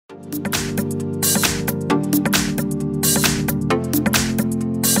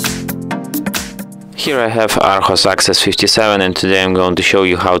Here I have ARCHOS Access 57, and today I'm going to show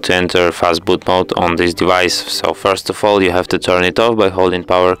you how to enter FastBoot mode on this device. So first of all, you have to turn it off by holding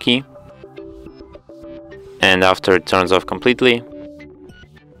power key, and after it turns off completely,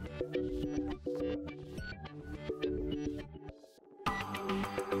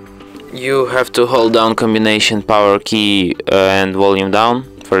 you have to hold down combination power key and volume down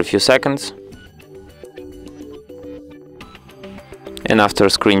for a few seconds. And after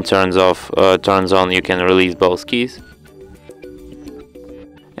screen turns on, you can release both keys.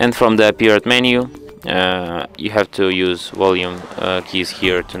 And from the appeared menu, you have to use volume keys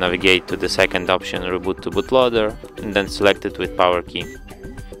here to navigate to the second option, Reboot to Bootloader, and then select it with power key.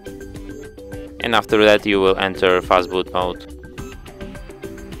 And after that, you will enter FastBoot mode.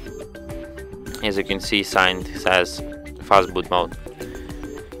 As you can see, signed says FastBoot mode.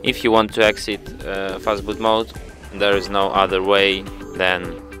 If you want to exit FastBoot mode, there is no other way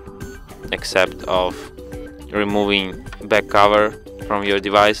than except of removing back cover from your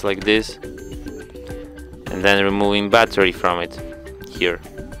device like this, and then removing battery from it here.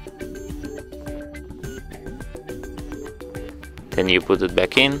 Then you put it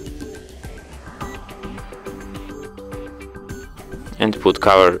back in and put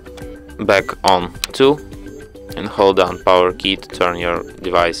cover back on too, and hold down power key to turn your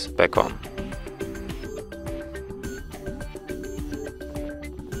device back on.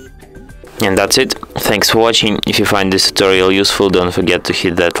 And that's it. Thanks for watching. If you find this tutorial useful, don't forget to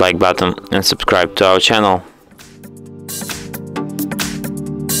hit that like button and subscribe to our channel.